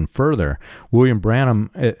together even further. William Branham,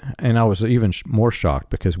 and I was even more shocked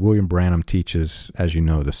because William Branham teaches, as you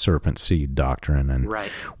know, the serpent seed doctrine. And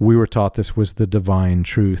Right. we were taught this was the divine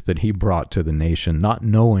truth that he brought to the nation, not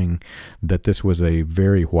knowing that this was a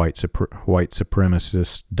very white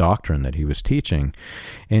supremacist doctrine that he was teaching.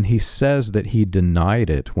 And he says that he denied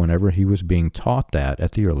it whenever he was being taught that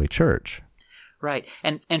at the early church. Right.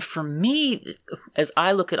 And for me, as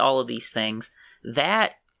I look at all of these things,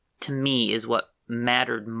 that to me is what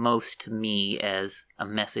mattered most to me as a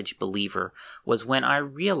message believer, was when I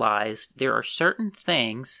realized there are certain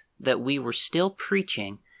things that we were still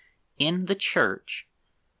preaching in the church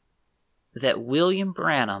that William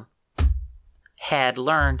Branham had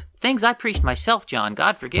learned. Things I preached myself, John,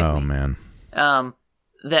 God forgive me. Oh, man.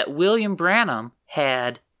 That William Branham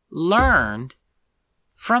had learned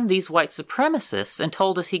from these white supremacists and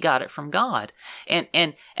told us he got it from God.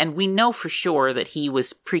 And we know for sure that he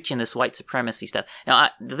was preaching this white supremacy stuff. Now,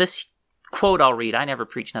 this quote I'll read, I never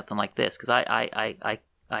preached nothing like this because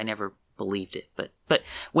I never believed it. But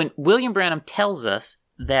when William Branham tells us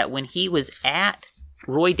that when he was at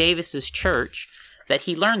Roy Davis's church, that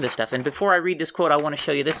he learned this stuff. And before I read this quote, I want to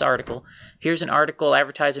show you this article. Here's an article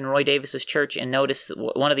advertised in Roy Davis's church, and notice that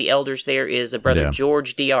one of the elders there is a brother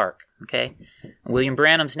George D. Ark. Okay, William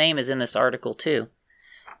Branham's name is in this article too.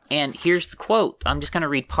 And here's the quote. I'm just going to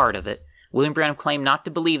read part of it. William Branham claimed not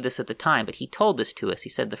to believe this at the time, but he told this to us. He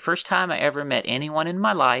said, "The first time I ever met anyone in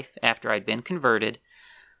my life after I'd been converted,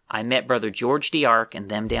 I met brother George D. Ark and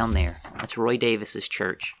them down there." That's Roy Davis's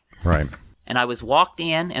church. Right. "And I was walked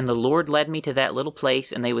in, and the Lord led me to that little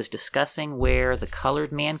place, and they was discussing where the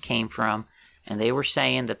colored man came from, and they were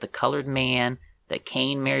saying that the colored man, that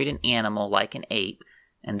Cain married an animal like an ape,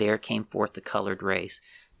 and there came forth the colored race."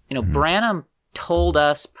 Branham told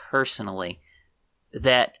us personally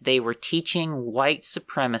that they were teaching white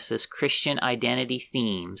supremacist Christian identity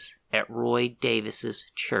themes at Roy Davis's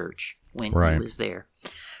church when he was there.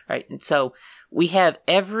 Right? And so we have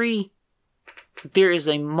there is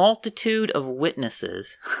a multitude of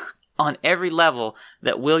witnesses on every level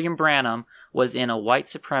that William Branham was in a white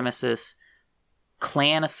supremacist,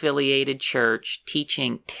 Klan-affiliated church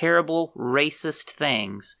teaching terrible racist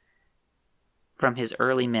things from his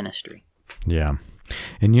early ministry. Yeah.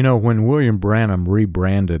 And when William Branham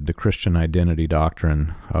rebranded the Christian identity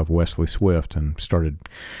doctrine of Wesley Swift and started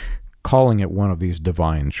calling it one of these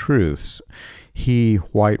divine truths, he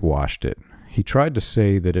whitewashed it. He tried to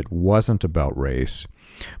say that it wasn't about race,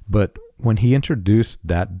 but when he introduced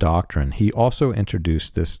that doctrine, he also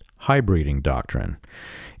introduced this hybriding doctrine.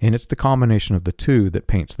 And it's the combination of the two that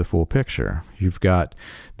paints the full picture. You've got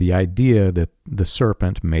the idea that the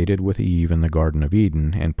serpent mated with Eve in the Garden of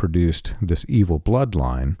Eden and produced this evil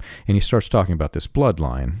bloodline, and he starts talking about this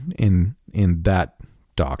bloodline in that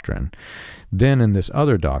doctrine. Then in this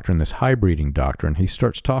other doctrine, this hybriding doctrine, he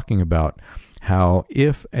starts talking about how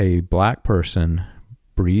if a black person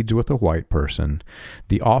breeds with a white person,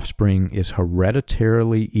 the offspring is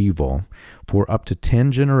hereditarily evil, for up to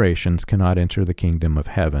 10 generations cannot enter the kingdom of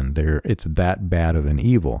heaven. It's that bad of an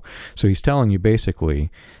evil. So he's telling you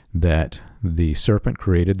basically that the serpent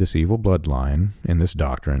created this evil bloodline in this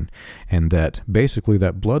doctrine, and that basically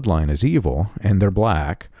that bloodline is evil, and they're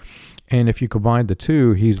black. And if you combine the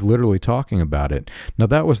two, he's literally talking about it. Now,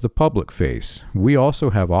 that was the public face. We also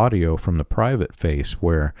have audio from the private face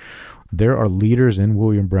where there are leaders in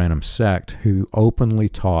William Branham's sect who openly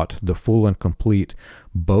taught the full and complete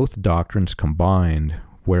both doctrines combined,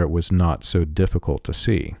 where it was not so difficult to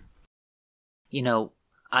see.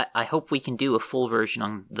 I hope we can do a full version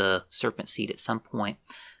on the serpent seed at some point.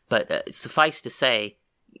 But suffice to say,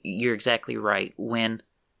 you're exactly right.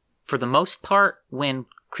 For the most part, when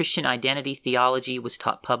Christian identity theology was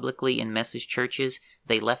taught publicly in message churches,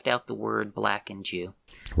 they left out the word black and Jew.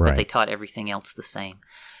 Right. But they taught everything else the same.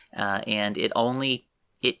 And it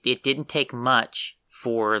didn't take much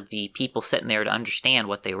for the people sitting there to understand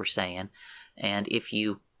what they were saying. And if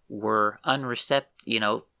you were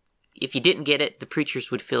unreceptive, if you didn't get it, the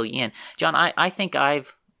preachers would fill you in. John, I think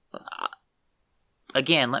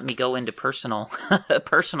again, let me go into personal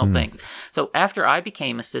things. So after I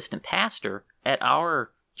became assistant pastor at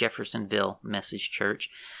our Jeffersonville Message Church,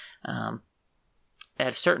 at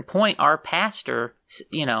a certain point, our pastor,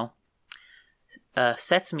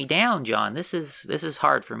 sets me down, John. This is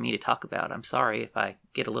hard for me to talk about. I'm sorry if I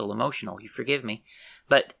get a little emotional. You forgive me.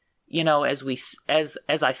 But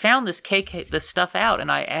as I found this stuff out, and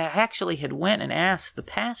I actually had went and asked the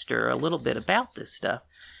pastor a little bit about this stuff,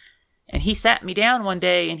 and he sat me down one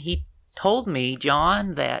day and he told me,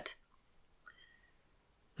 John, that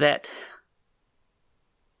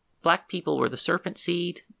black people were the serpent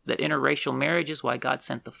seed, that interracial marriage is why God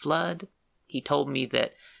sent the flood. He told me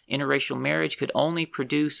that interracial marriage could only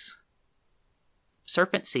produce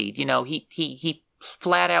serpent seed. He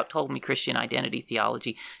flat out told me Christian identity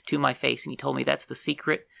theology to my face, and he told me that's the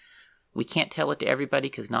secret. We can't tell it to everybody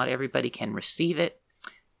because not everybody can receive it.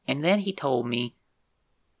 And then he told me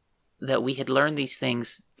that we had learned these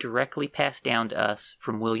things directly passed down to us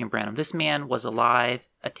from William Branham. This man was alive,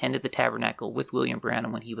 attended the tabernacle with William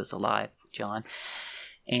Branham when he was alive, John.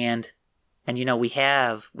 And we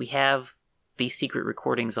have these secret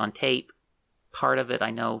recordings on tape. Part of it,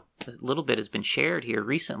 I know a little bit has been shared here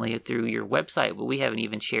recently through your website, but we haven't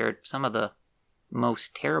even shared some of the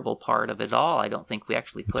most terrible part of it all. I don't think we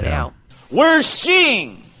actually put out. We're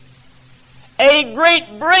seeing a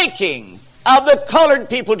great breaking of the colored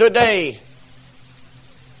people today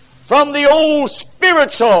from the old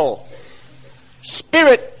spiritual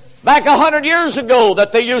spirit back 100 years ago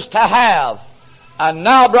that they used to have. And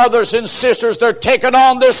now, brothers and sisters, they're taking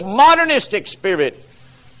on this modernistic spirit.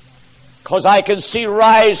 Because I can see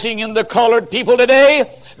rising in the colored people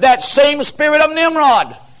today that same spirit of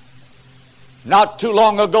Nimrod. Not too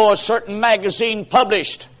long ago, a certain magazine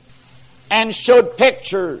published and showed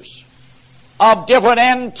pictures of different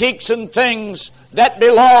antiques and things that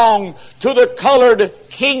belong to the colored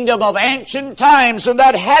kingdom of ancient times, and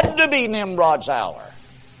that had to be Nimrod's hour.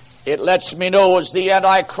 It lets me know as the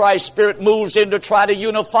Antichrist spirit moves in to try to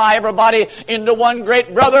unify everybody into one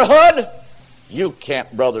great brotherhood. You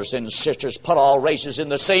can't, brothers and sisters, put all races in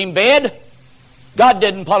the same bed. God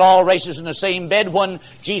didn't put all races in the same bed when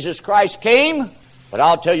Jesus Christ came. But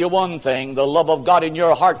I'll tell you one thing, the love of God in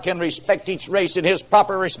your heart can respect each race in his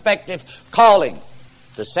proper respective calling.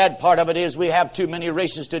 The sad part of it is we have too many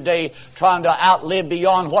races today trying to outlive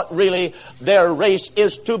beyond what really their race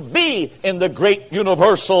is to be in the great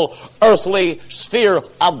universal earthly sphere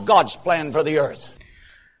of God's plan for the earth.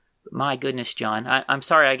 My goodness, John, I'm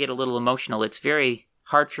sorry I get a little emotional. It's very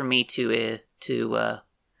hard for me to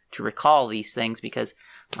recall these things because,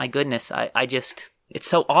 my goodness, I just, it's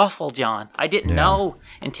so awful, John. I didn't know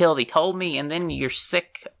until they told me, and then you're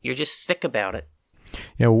sick. You're just sick about it.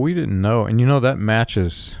 Yeah, well, we didn't know. And that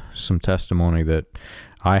matches some testimony that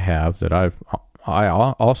I have that I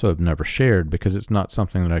also have never shared because it's not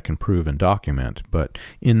something that I can prove and document. But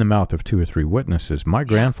in the mouth of 2 or 3 witnesses, my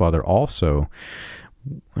grandfather also,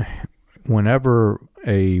 whenever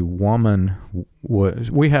a woman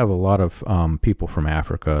we have a lot of people from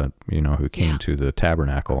Africa, who came to the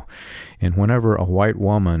tabernacle. And whenever a white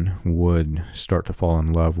woman would start to fall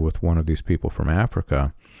in love with one of these people from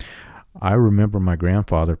Africa, I remember my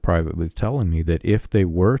grandfather privately telling me that if they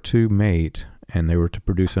were to mate and they were to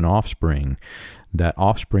produce an offspring, that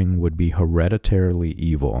offspring would be hereditarily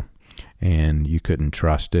evil. And you couldn't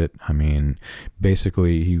trust it. I mean,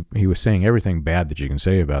 basically, he was saying everything bad that you can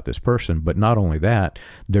say about this person, but not only that,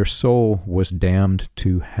 their soul was damned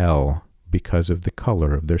to hell because of the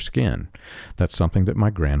color of their skin. That's something that my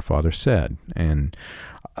grandfather said. And,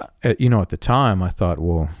 at the time, I thought,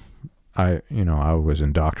 well, I was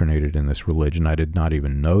indoctrinated in this religion. I did not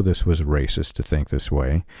even know this was racist to think this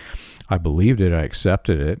way. I believed it. I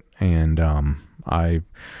accepted it. And I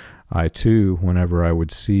too, whenever I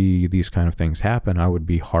would see these kind of things happen, I would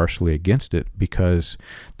be harshly against it because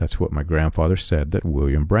that's what my grandfather said that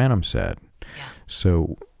William Branham said. Yeah.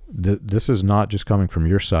 So this is not just coming from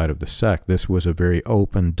your side of the sect. This was a very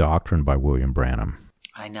open doctrine by William Branham.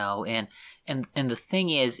 I know, and the thing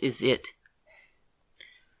is it.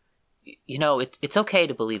 It's okay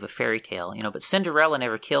to believe a fairy tale, but Cinderella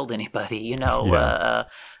never killed anybody, the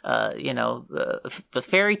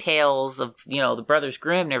fairy tales of, the Brothers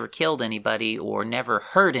Grimm never killed anybody or never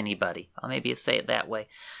hurt anybody. I'll maybe say it that way.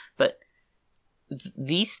 But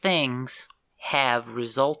these things have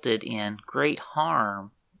resulted in great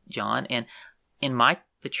harm, John. And in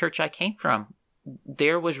the church I came from,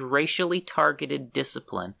 there was racially targeted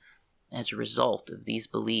discipline as a result of these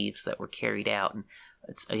beliefs that were carried out. And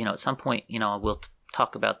it's, at some point, we'll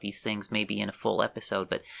talk about these things maybe in a full episode,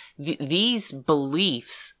 but these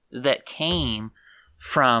beliefs that came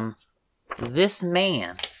from this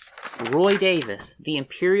man, Roy Davis, the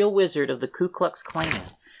Imperial Wizard of the Ku Klux Klan,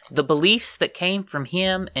 the beliefs that came from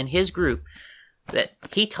him and his group that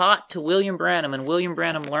he taught to William Branham and William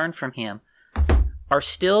Branham learned from him are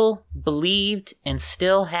still believed and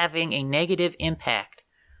still having a negative impact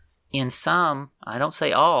in some, I don't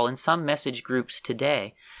say all, in some message groups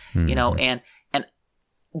today, and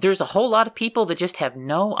there's a whole lot of people that just have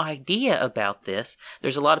no idea about this.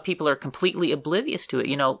 There's a lot of people that are completely oblivious to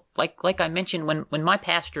it. Like I mentioned, when my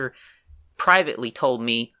pastor privately told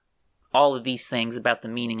me all of these things about the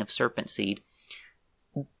meaning of serpent seed,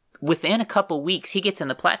 within a couple weeks, he gets in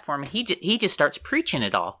the platform and he just starts preaching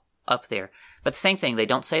it all up there. But the same thing, they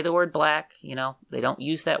don't say the word black, they don't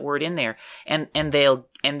use that word in there, and they'll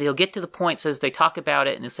get to the points as they talk about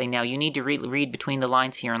it, and they'll say, now you need to read between the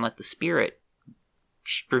lines here and let the Spirit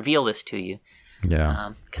reveal this to you.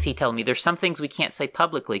 Yeah. Because he told me there's some things we can't say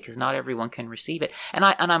publicly because not everyone can receive it. And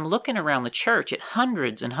I'm looking around the church at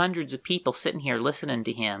hundreds and hundreds of people sitting here listening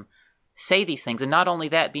to him say these things, and not only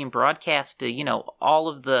that, being broadcast to all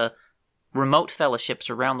of the remote fellowships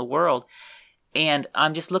around the world. And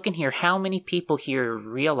I'm just looking here, how many people here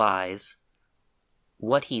realize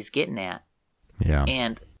what he's getting at? Yeah.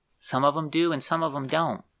 And some of them do and some of them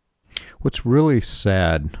don't. What's really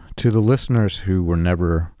sad to the listeners who were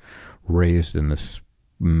never raised in this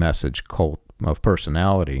message cult of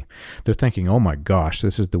personality, they're thinking, oh my gosh,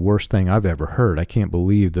 this is the worst thing I've ever heard. I can't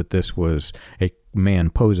believe that this was a man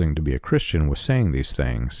posing to be a Christian was saying these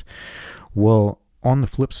things. Well, on the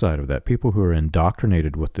flip side of that, people who are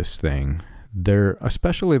indoctrinated with this thing, they're,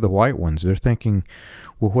 especially the white ones, they're thinking,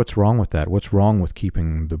 well, what's wrong with that? What's wrong with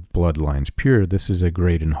keeping the bloodlines pure? This is a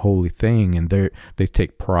great and holy thing, and they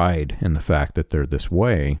take pride in the fact that they're this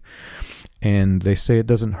way, and they say it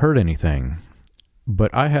doesn't hurt anything.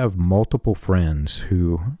 But I have multiple friends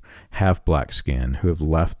who have black skin, who have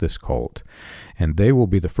left this cult, and they will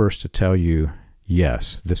be the first to tell you,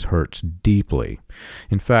 yes, this hurts deeply.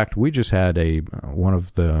 In fact, we just had one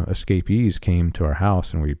of the escapees came to our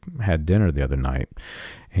house, and we had dinner the other night,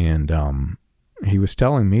 and he was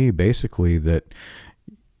telling me basically that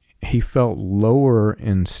he felt lower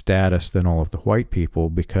in status than all of the white people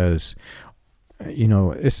because,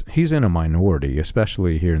 he's in a minority,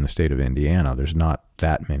 especially here in the state of Indiana. There's not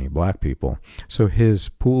that many black people. So his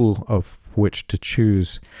pool of which to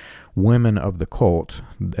choose women of the cult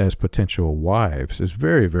as potential wives is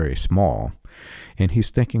very, very small. And he's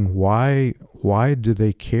thinking, why do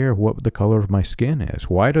they care what the color of my skin is?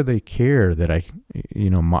 Why do they care that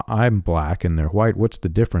I'm black and they're white? What's the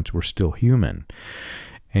difference? We're still human.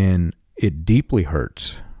 And it deeply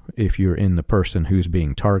hurts if you're in the person who's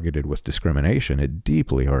being targeted with discrimination. It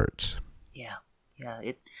deeply hurts. Yeah.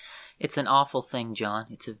 It's an awful thing, John.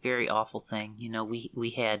 It's a very awful thing. We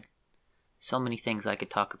had so many things I could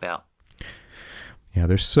talk about. Yeah,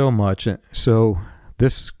 there's so much. So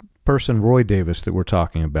this person, Roy Davis, that we're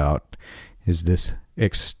talking about is this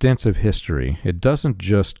extensive history. It doesn't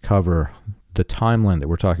just cover the timeline that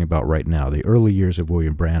we're talking about right now, the early years of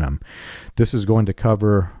William Branham. This is going to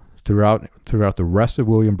cover throughout the rest of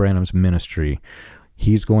William Branham's ministry.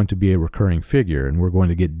 He's going to be a recurring figure, and we're going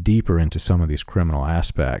to get deeper into some of these criminal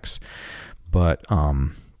aspects. But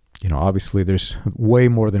obviously there's way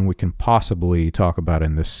more than we can possibly talk about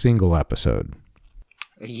in this single episode.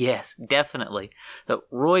 Yes, definitely. So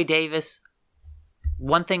Roy Davis,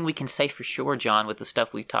 one thing we can say for sure, John, with the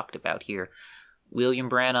stuff we've talked about here, William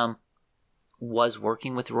Branham was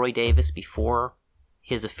working with Roy Davis before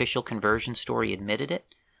his official conversion story admitted it.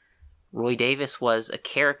 Roy Davis was a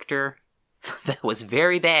character that was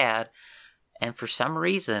very bad, and for some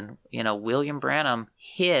reason, William Branham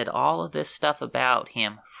hid all of this stuff about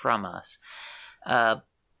him from us.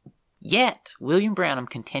 Yet, William Branham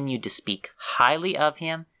continued to speak highly of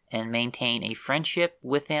him and maintain a friendship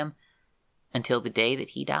with him until the day that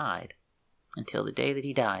he died.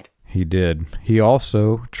 He did. He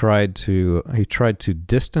also tried to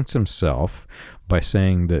distance himself by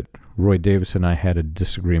saying that Roy Davis and I had a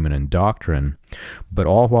disagreement in doctrine, but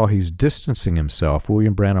all while he's distancing himself,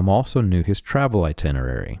 William Branham also knew his travel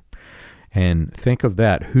itinerary. And think of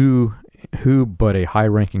that. Who but a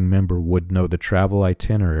high-ranking member would know the travel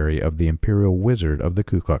itinerary of the Imperial Wizard of the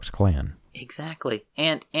Ku Klux Klan? Exactly.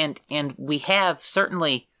 And we have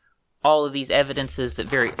certainly all of these evidences that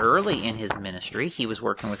very early in his ministry he was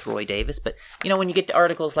working with Roy Davis. But, when you get to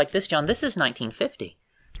articles like this, John, this is 1950.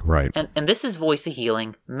 Right. And this is Voice of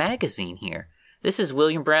Healing magazine here. This is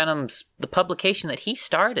William Branham's, the publication that he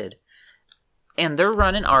started. And they're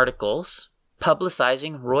running articles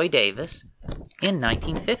publicizing Roy Davis in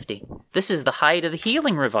 1950. This is the height of the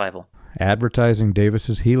healing revival. Advertising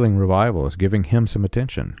Davis's healing revival is giving him some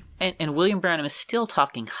attention. And William Branham is still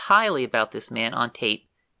talking highly about this man on tape,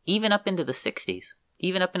 even up into the 60s.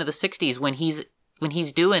 Even up into the 60s when he's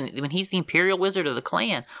the Imperial Wizard of the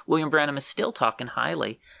Klan, William Branham is still talking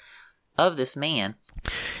highly of this man.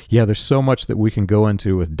 Yeah, there's so much that we can go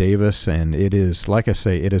into with Davis, and it is, like I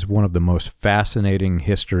say, it is one of the most fascinating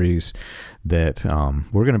histories that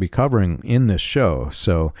we're going to be covering in this show.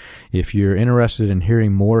 So if you're interested in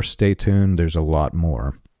hearing more, stay tuned. There's a lot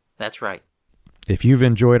more. That's right. If you've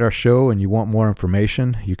enjoyed our show and you want more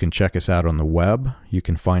information, you can check us out on the web. You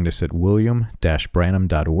can find us at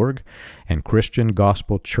william-branham.org and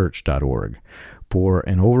christiangospelchurch.org. For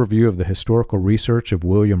an overview of the historical research of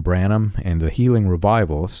William Branham and the healing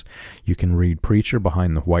revivals, you can read Preacher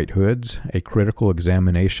Behind the White Hoods, a critical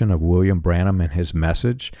examination of William Branham and his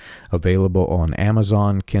message, available on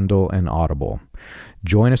Amazon, Kindle, and Audible.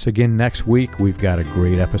 Join us again next week. We've got a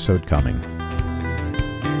great episode coming.